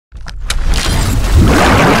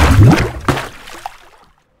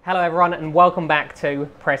Hello everyone and welcome back to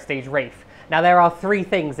Prestige Reef. Now there are three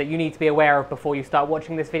things that you need to be aware of before you start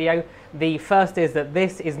watching this video. The first is that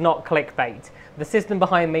this is not clickbait. The system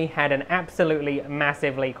behind me had an absolutely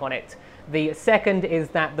massive leak on it. The second is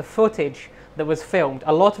that the footage that was filmed,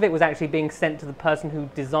 a lot of it was actually being sent to the person who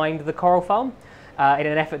designed the coral farm in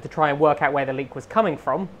an effort to try and work out where the leak was coming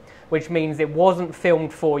from, which means it wasn't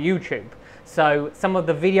filmed for YouTube. So some of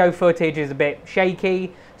the video footage is a bit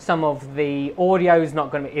shaky, some of the audio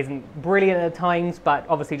isn't brilliant at times, but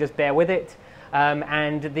obviously just bear with it.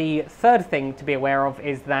 And the third thing to be aware of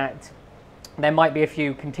is that there might be a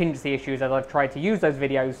few contingency issues as I've tried to use those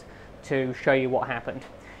videos to show you what happened.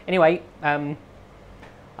 Anyway, I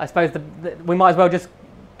suppose we might as well just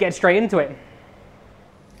get straight into it.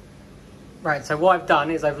 Right, so what I've done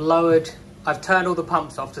is I've turned all the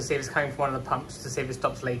pumps off to see if it's coming from one of the pumps to see if it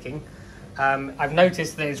stops leaking. I've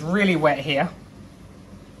noticed that it's really wet here,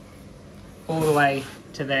 all the way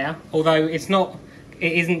to there. Although it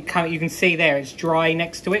isn't coming, you can see there it's dry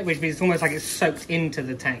next to it, which means it's almost like it's soaked into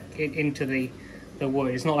the tank, into the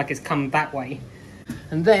wood. It's not like it's come that way.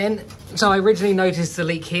 And then, so I originally noticed the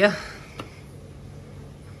leak here.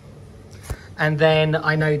 And then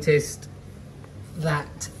I noticed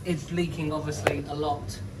that it's leaking obviously a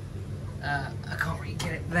lot. I can't really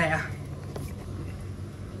get it there.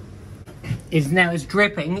 It's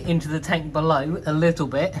dripping into the tank below a little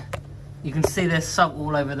bit. You can see there's salt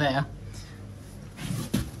all over there.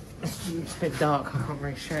 It's a bit dark, I can't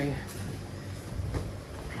really show you.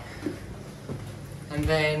 And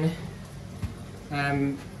then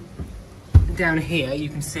down here you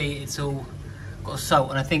can see it's all got salt,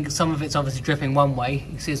 and I think some of it's obviously dripping one way. You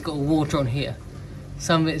can see it's got water on here.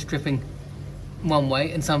 Some of it's dripping one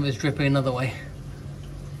way and some of it's dripping another way.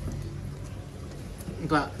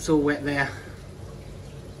 But it's all wet there.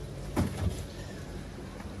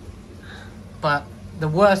 But the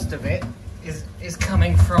worst of it is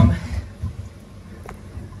coming from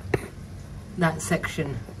that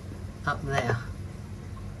section up there.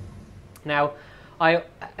 Now, I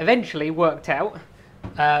eventually worked out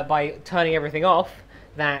by turning everything off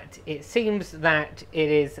that it seems that it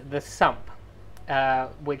is the sump,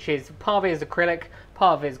 which is part of it is acrylic,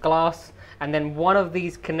 part of it is glass, and then one of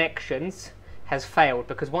these connections has failed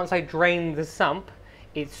because once I drained the sump,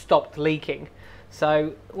 it stopped leaking.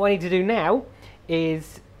 So what I need to do now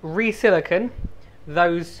is re-silicone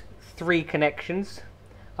those three connections.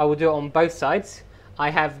 I will do it on both sides. I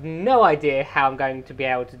have no idea how I'm going to be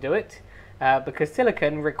able to do it because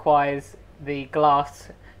silicone requires the glass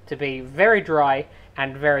to be very dry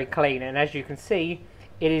and very clean, and as you can see,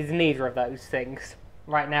 it is neither of those things.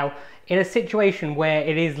 Right now, in a situation where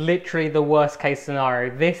it is literally the worst case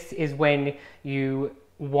scenario, this is when you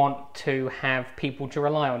want to have people to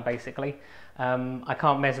rely on, basically. I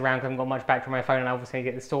can't mess around because I haven't got much battery on my phone and I obviously need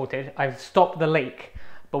to get this sorted. I've stopped the leak,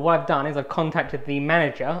 but what I've done is I've contacted the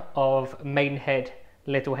manager of Maidenhead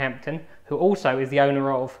Littlehampton, who also is the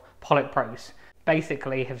owner of Polyp Pros.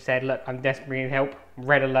 Basically have said, look, I'm desperately in help,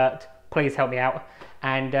 red alert, please help me out.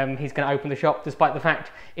 And he's going to open the shop despite the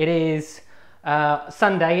fact it is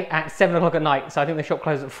Sunday at 7 o'clock at night, so I think the shop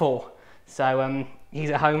closes at 4. So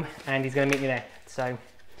he's at home and he's going to meet me there. So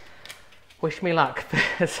wish me luck,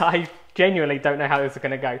 because I genuinely don't know how this is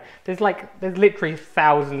going to go. There's literally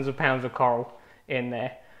thousands of pounds of coral in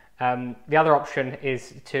there. The other option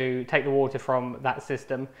is to take the water from that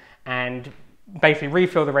system and basically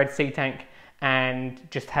refill the Red Sea tank and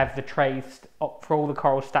just have the trays for all the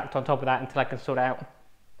coral stacked on top of that until I can sort it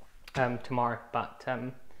out tomorrow. But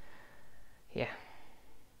yeah,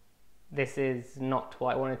 this is not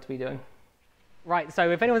what I wanted to be doing. Right, so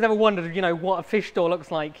if anyone's ever wondered, what a fish store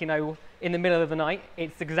looks like, in the middle of the night,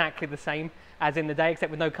 it's exactly the same as in the day,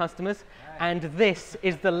 except with no customers. And this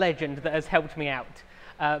is the legend that has helped me out.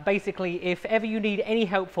 Basically, if ever you need any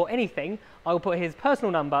help for anything, I'll put his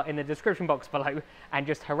personal number in the description box below and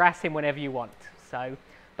just harass him whenever you want. So,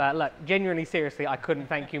 but look, genuinely, seriously, I couldn't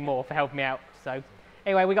thank you more for helping me out. So,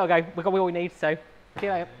 anyway, we gotta go. We got all we need, so see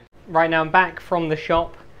you later. Right, now I'm back from the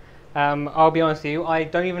shop. I'll be honest with you, I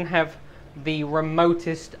don't even have the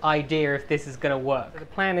remotest idea if this is going to work. So the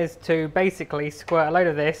plan is to basically squirt a load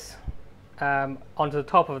of this onto the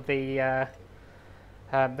top of the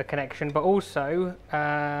connection, but also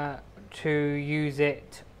to use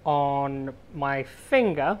it on my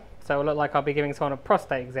finger, so it'll look like I'll be giving someone a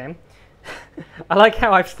prostate exam. I like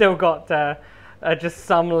how I've still got just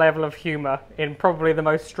some level of humour in probably the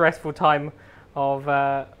most stressful time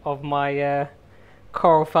of my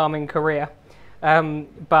coral farming career.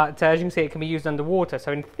 But as you can see, it can be used underwater,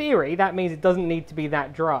 so in theory that means it doesn't need to be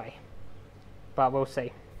that dry, but we'll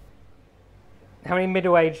see. How many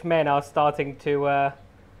middle-aged men are starting to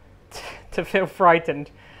to feel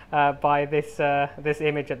frightened by this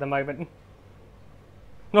image at the moment.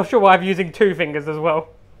 Not sure why I'm using 2 fingers as well.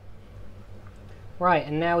 Right,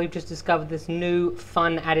 and now we've just discovered this new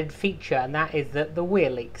fun added feature, and that is that the weir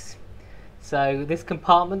leaks. So this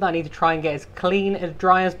compartment I need to try and get as clean, as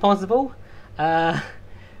dry as possible.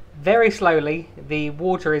 Very slowly, the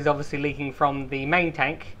water is obviously leaking from the main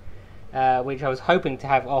tank, which I was hoping to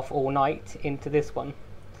have off all night, into this one.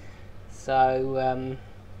 So,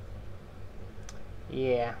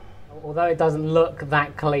 yeah. Although it doesn't look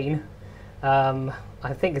that clean,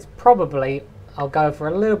 I think it's probably, I'll go for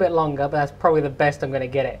a little bit longer, but that's probably the best I'm going to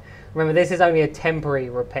get it. Remember, this is only a temporary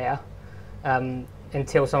repair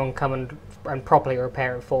until someone come and properly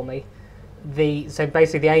repair it for me. So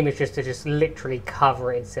basically the aim is just to literally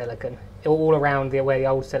cover it in silicone, all around where the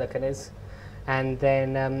old silicone is, and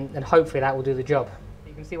then and hopefully that will do the job.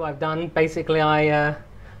 You can see what I've done. Basically I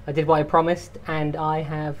did what I promised, and I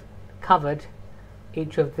have covered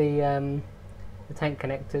each of the tank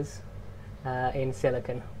connectors in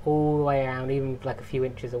silicone all the way around, even like a few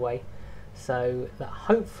inches away, so that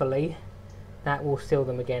hopefully that will seal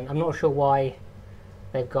them again. I'm not sure why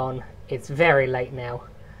they've gone. It's very late now.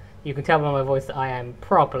 You can tell by my voice that I am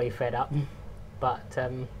properly fed up, but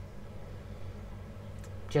I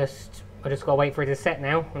just gotta wait for it to set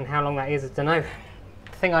now, and how long that is, I don't know.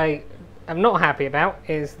 The thing I am not happy about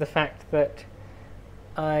is the fact that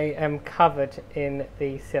I am covered in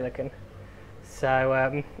the silicone.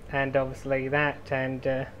 So and obviously that,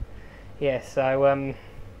 and yeah, so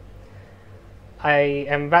I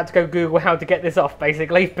am about to go Google how to get this off,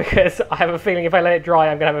 basically, because I have a feeling if I let it dry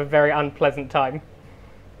I'm gonna have a very unpleasant time.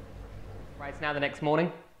 Right, it's now the next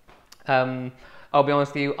morning. I'll be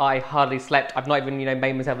honest with you, I hardly slept. I've not even,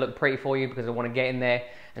 made myself look pretty for you because I want to get in there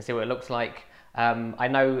and see what it looks like. I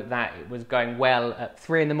know that it was going well at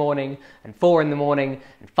 3 in the morning and 4 in the morning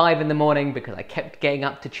and 5 in the morning because I kept getting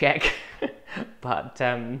up to check. But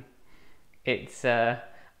I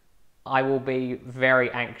will be very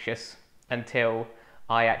anxious until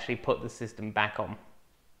I actually put the system back on,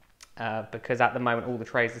 because at the moment all the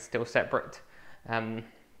trays are still separate.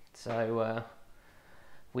 So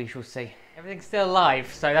we shall see. Everything's still alive,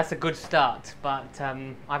 so that's a good start. But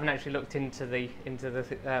I haven't actually looked into the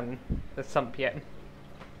sump yet.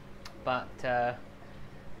 But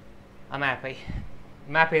I'm happy.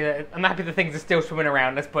 I'm happy that things are still swimming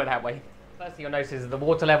around. Let's put it that way. First thing you'll notice is the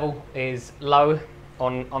water level is low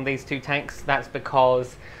on these 2 tanks. That's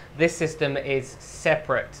because this system is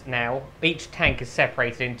separate now. Each tank is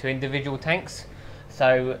separated into individual tanks.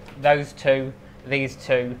 So those 2, these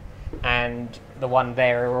 2, and the one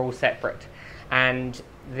there are all separate. And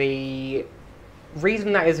the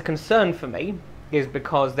reason that is a concern for me is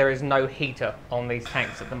because there is no heater on these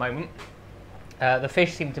tanks at the moment. The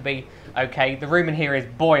fish seem to be okay. The room in here is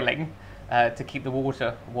boiling to keep the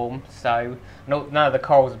water warm, so none of the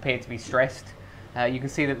corals appear to be stressed. You can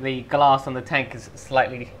see that the glass on the tank is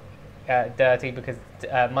slightly dirty because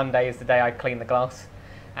Monday is the day I clean the glass,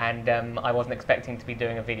 and I wasn't expecting to be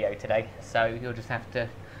doing a video today, so you'll just have to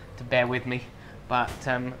bear with me. But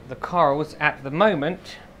the corals at the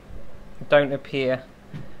moment don't appear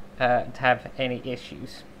to have any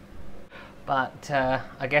issues. But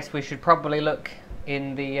I guess we should probably look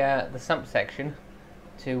in the sump section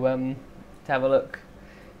to have a look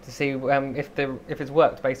to see if it's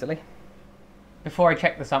worked, basically. Before I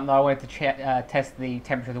check the sump though, I wanted to test the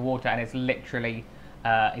temperature of the water, and it's literally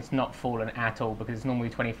it's not fallen at all because it's normally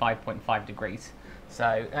 25.5 degrees.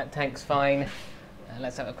 So that tank's fine.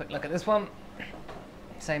 Let's have a quick look at this one.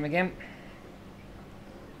 Same again.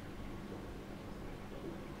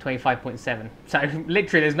 25.7. So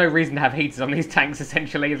literally there's no reason to have heaters on these tanks,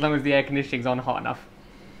 essentially, as long as the air conditioning's on hot enough.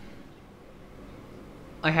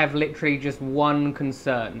 I have literally just one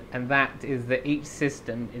concern, and that is that each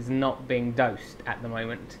system is not being dosed at the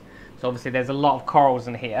moment. So obviously there's a lot of corals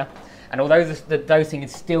in here, and although the dosing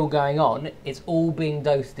is still going on, it's all being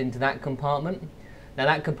dosed into that compartment. Now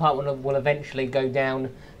that compartment will eventually go down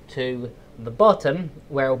to the bottom,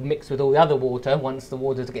 where it'll mix with all the other water once the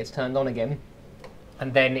water gets turned on again.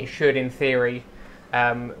 And then it should, in theory,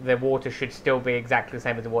 the water should still be exactly the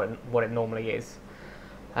same as what it normally is.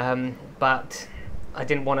 But I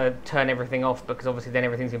didn't want to turn everything off because obviously then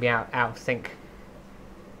everything's going to be out of sync.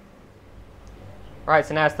 Right,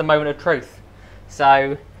 so now it's the moment of truth.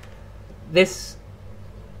 So this,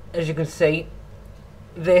 as you can see,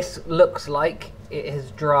 this looks like it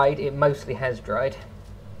has dried. It mostly has dried.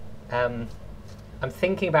 I'm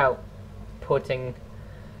thinking about putting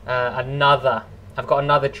I've got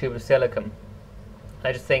another tube of silicone.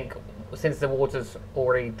 I just think, since the water's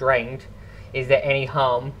already drained, is there any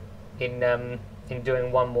harm in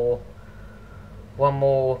doing one more one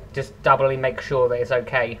more, just doubly make sure that it's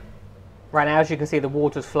okay. Right now, as you can see, the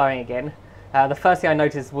water's flowing again. The first thing I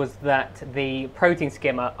noticed was that the protein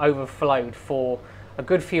skimmer overflowed for a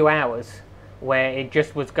good few hours, where it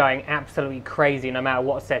just was going absolutely crazy no matter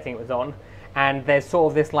what setting it was on. And there's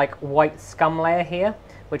sort of this like white scum layer here,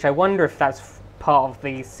 which I wonder if that's part of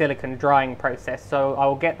the silicon drying process, so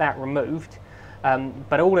I'll get that removed.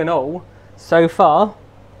 But all in all, so far,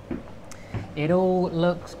 it all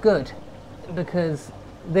looks good, because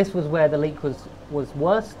this was where the leak was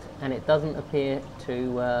worst, and it doesn't appear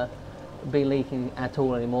to be leaking at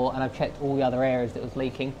all anymore, and I've checked all the other areas that was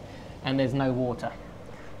leaking, and there's no water.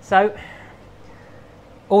 So,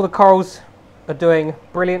 all the corals are doing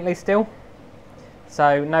brilliantly still,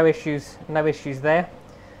 so no issues there.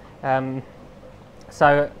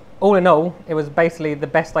 So all in all, it was basically the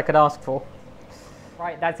best I could ask for.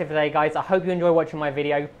 Right, that's it for today, guys. I hope you enjoy watching my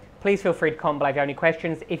video. Please feel free to comment below if you have any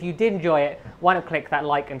questions. If you did enjoy it, why not click that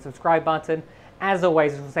like and subscribe button. As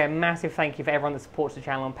always, I will say a massive thank you for everyone that supports the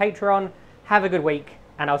channel on Patreon. Have a good week,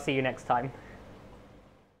 and I'll see you next time.